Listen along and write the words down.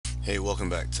Hey, welcome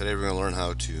back. Today we're going to learn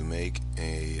how to make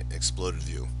an exploded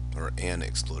view.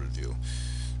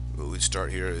 What we'd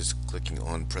start here is clicking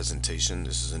on presentation.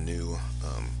 This is a new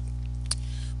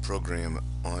program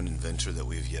on Inventor that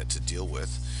we've yet to deal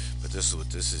with, but this is what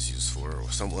this is used for, or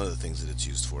one of the things that it's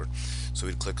used for. So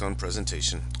we'd click on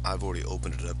presentation. I've already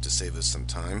opened it up to save us some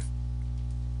time.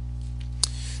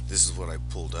 This is what I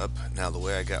pulled up. Now the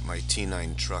way I got my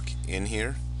T9 truck in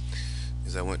here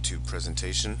is I went to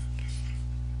presentation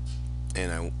and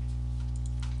I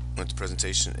went to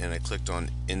presentation and I clicked on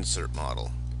insert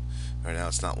model. Right now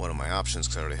it's not one of my options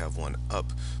because I already have one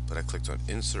up, but I clicked on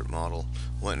insert model,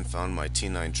 went and found my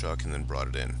T9 truck and then brought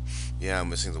it in. Yeah, I'm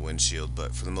missing the windshield,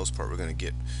 but for the most part we're going to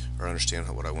get or understand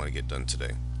what I want to get done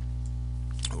today.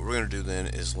 What we're going to do then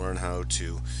is learn how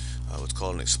to what's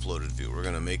called an exploded view. We're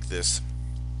going to make this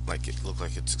like it look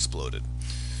like it's exploded.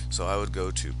 So I would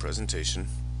go to presentation,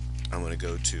 I'm going to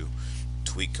go to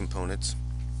tweak components,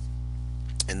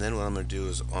 and then what I'm going to do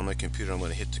is on my computer I'm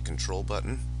going to hit the control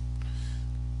button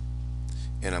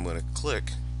and I'm going to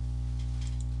click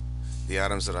the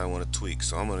items that I want to tweak.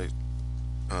 So I'm going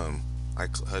to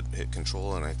hit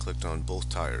control and I clicked on both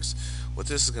tires. What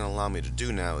this is going to allow me to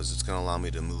do now is it's going to allow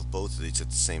me to move both of these at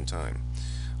the same time.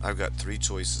 I've got three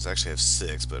choices. Actually I have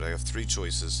six, but I have three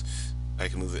choices. I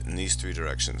can move it in these three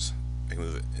directions. I can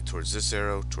move it towards this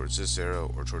arrow, towards this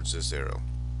arrow, or towards this arrow.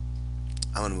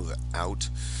 I want to move it out,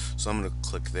 so I'm going to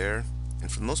click there, and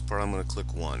for the most part I'm going to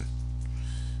click 1.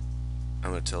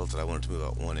 I'm going to tell it that I want it to move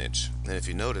out 1 inch. And if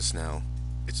you notice now,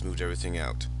 it's moved everything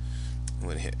out. I'm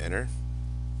going to hit enter.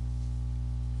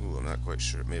 Ooh, I'm not quite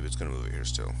sure. Maybe it's going to move it here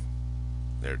still.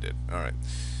 There it did. Alright.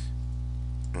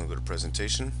 I'm going to go to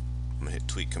presentation. I'm going to hit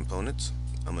tweak components.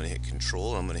 I'm going to hit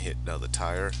control. I'm going to hit now the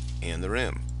tire and the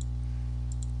rim.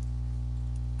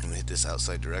 I'm going to hit this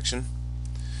outside direction.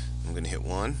 I'm going to hit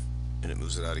 1 and it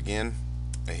moves it out again.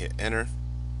 I hit enter.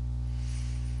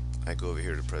 I go over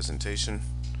here to presentation.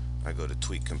 I go to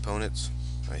tweak components.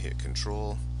 I hit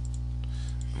control.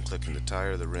 I'm clicking the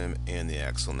tire, the rim, and the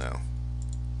axle now.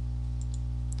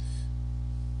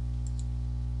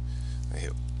 I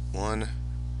hit 1,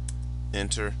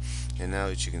 enter, and now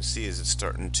what you can see is it's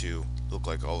starting to look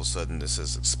like all of a sudden this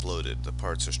has exploded. The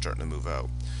parts are starting to move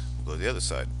out. We'll go to the other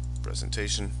side.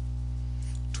 Presentation,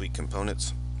 tweak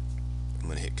components. I'm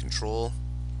going to hit control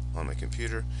on my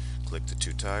computer, click the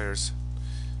two tires.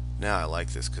 Now I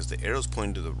like this because the arrow's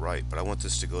pointing to the right, but I want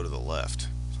this to go to the left.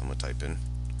 So I'm going to type in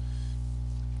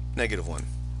 -1.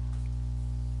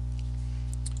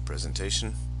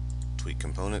 Presentation, tweak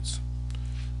components,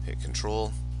 hit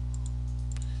control,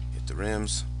 hit the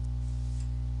rims,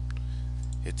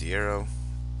 hit the arrow,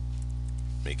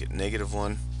 make it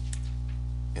 -1,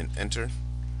 and enter.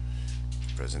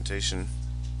 Presentation,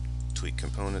 tweak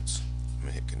components. I'm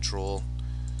going to hit control.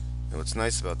 And what's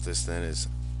nice about this then is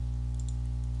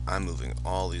I'm moving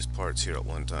all these parts here at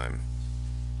one time.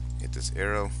 Hit this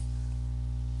arrow,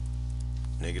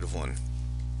 -1.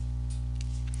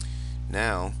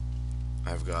 Now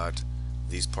I've got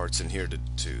these parts in here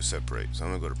to separate. So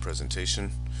I'm going to go to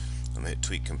presentation. I'm going to hit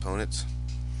tweak components.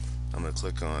 I'm going to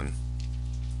click on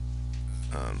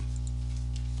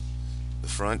the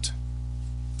front.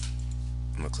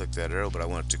 I'm going to click that arrow, but I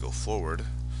want it to go forward.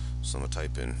 So I'm going to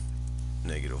type in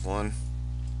 -1,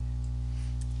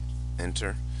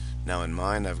 enter. Now in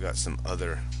mine I've got some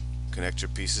other connector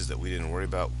pieces that we didn't worry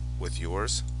about with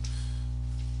yours.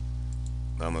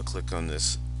 But I'm going to click on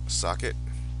this socket.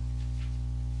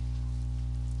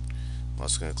 I'm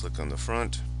also going to click on the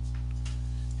front,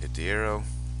 hit the arrow,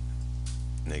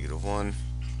 -1,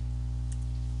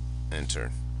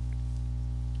 enter.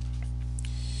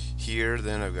 Here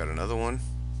then I've got another one.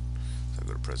 So I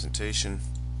go to presentation,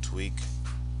 tweak.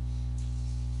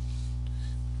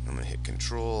 I'm going to hit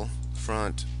control,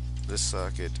 front, this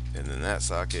socket, and then that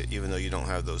socket. Even though you don't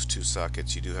have those two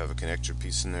sockets, you do have a connector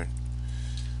piece in there,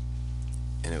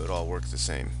 and it would all work the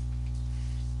same.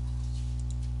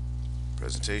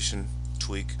 Presentation,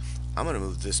 tweak. I'm going to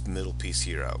move this middle piece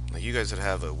here out. Like you guys that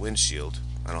have a windshield,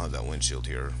 I don't have that windshield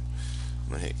here. I'm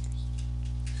going to hit,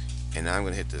 and now I'm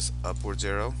going to hit this upwards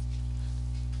arrow.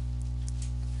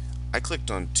 I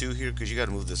clicked on 2 here because you got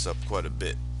to move this up quite a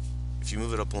bit. If you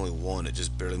move it up only 1, it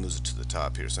just barely moves it to the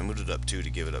top here. So I moved it up 2 to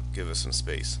give us some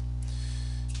space.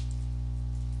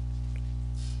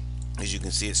 As you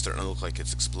can see, it's starting to look like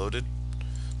it's exploded.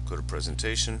 Go to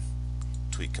presentation,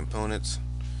 tweak components,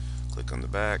 click on the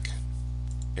back,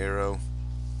 arrow,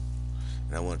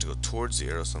 and I want it to go towards the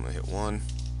arrow, so I'm going to hit 1,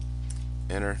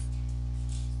 enter,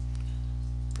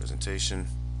 presentation,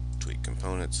 tweak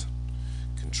components,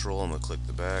 control. I'm going to click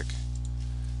the back,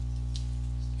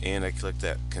 and I click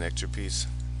that connector piece,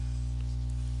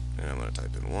 and I'm going to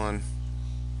type in 1.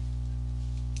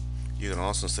 You can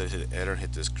also, instead of hit enter,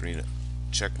 hit this green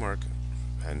check mark.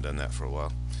 I hadn't done that for a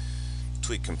while.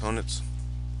 Tweak components,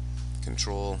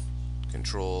 control,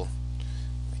 control.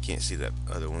 I can't see that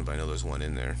other one, but I know there's one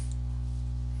in there.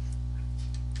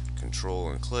 Control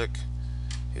and click,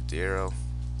 hit the arrow,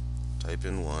 type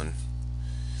in 1,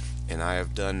 and I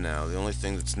have done now. The only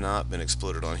thing that's not been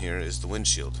exploded on here is the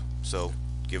windshield. So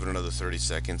give it another 30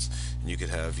 seconds and you could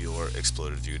have your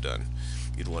exploded view done.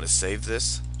 You'd want to save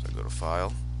this. So I go to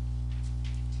File,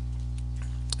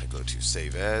 I go to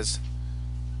Save As.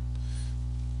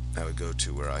 I would go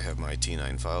to where I have my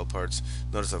T9 file parts.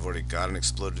 Notice I've already got an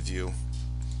exploded view.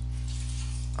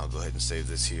 I'll go ahead and save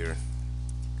this here.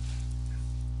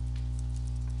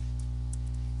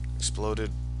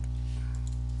 Exploded.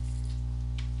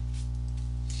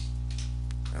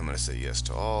 I'm going to say yes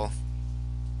to all.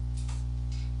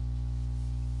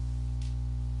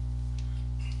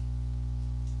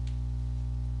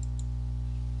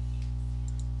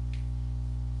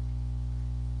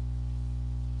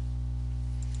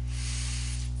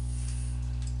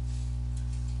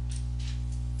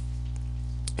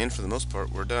 And for the most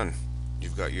part, we're done.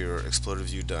 You've got your exploded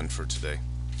view done for today.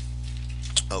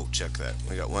 Oh, check that.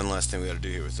 We got one last thing we got to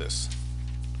do here with this.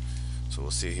 So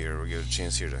we'll see here. We'll get a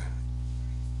chance here to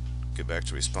get back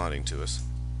to responding to us.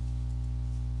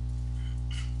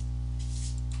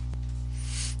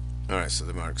 Alright,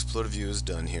 so our exploded view is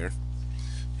done here.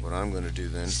 What I'm going to do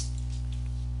then is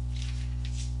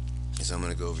I'm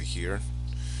going to go over here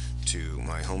to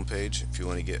my home page. If you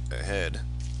want to get ahead,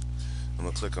 I'm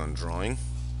going to click on Drawing.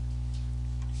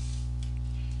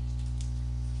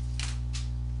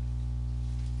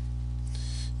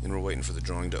 And we're waiting for the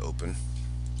drawing to open.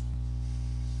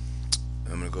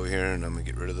 I'm going to go here and I'm going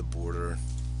to get rid of the border.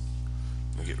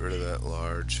 I'm going to get rid of that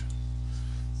large.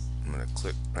 I'm going to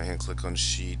click right hand click on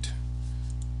Sheet,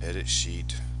 Edit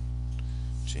Sheet,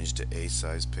 change to A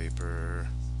size paper.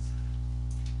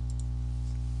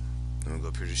 I'm going to go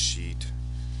up here to Sheet.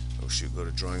 Oh shoot, go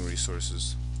to Drawing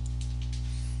Resources.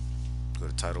 Go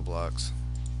to Title Blocks.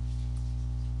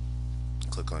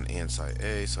 Click on ANSI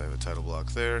A, so I have a title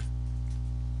block there.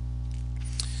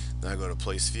 Then I go to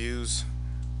Place Views.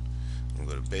 I'm going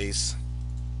to go to Base.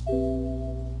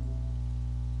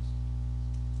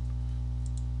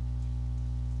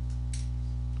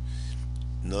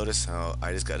 Notice how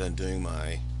I just got done doing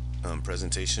my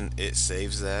presentation. It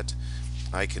saves that.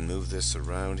 I can move this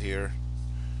around here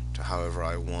to however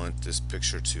I want this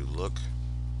picture to look.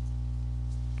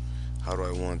 How do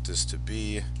I want this to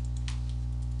be?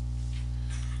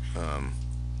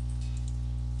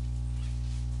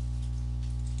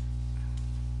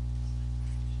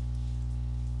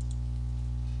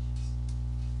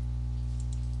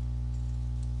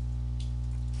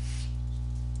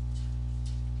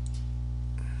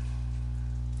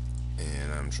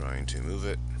 Trying to move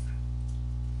it,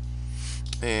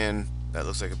 and that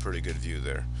looks like a pretty good view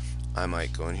there. I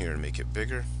might go in here and make it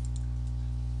bigger,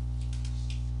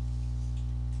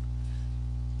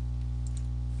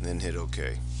 and then hit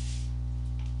OK.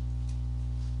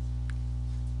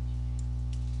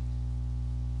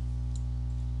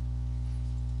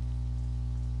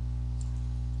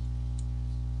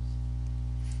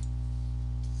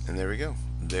 And there we go.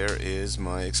 There is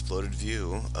my exploded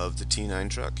view of the T9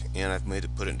 truck, and I've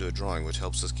put it into a drawing, which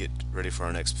helps us get ready for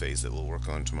our next phase that we'll work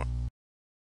on tomorrow.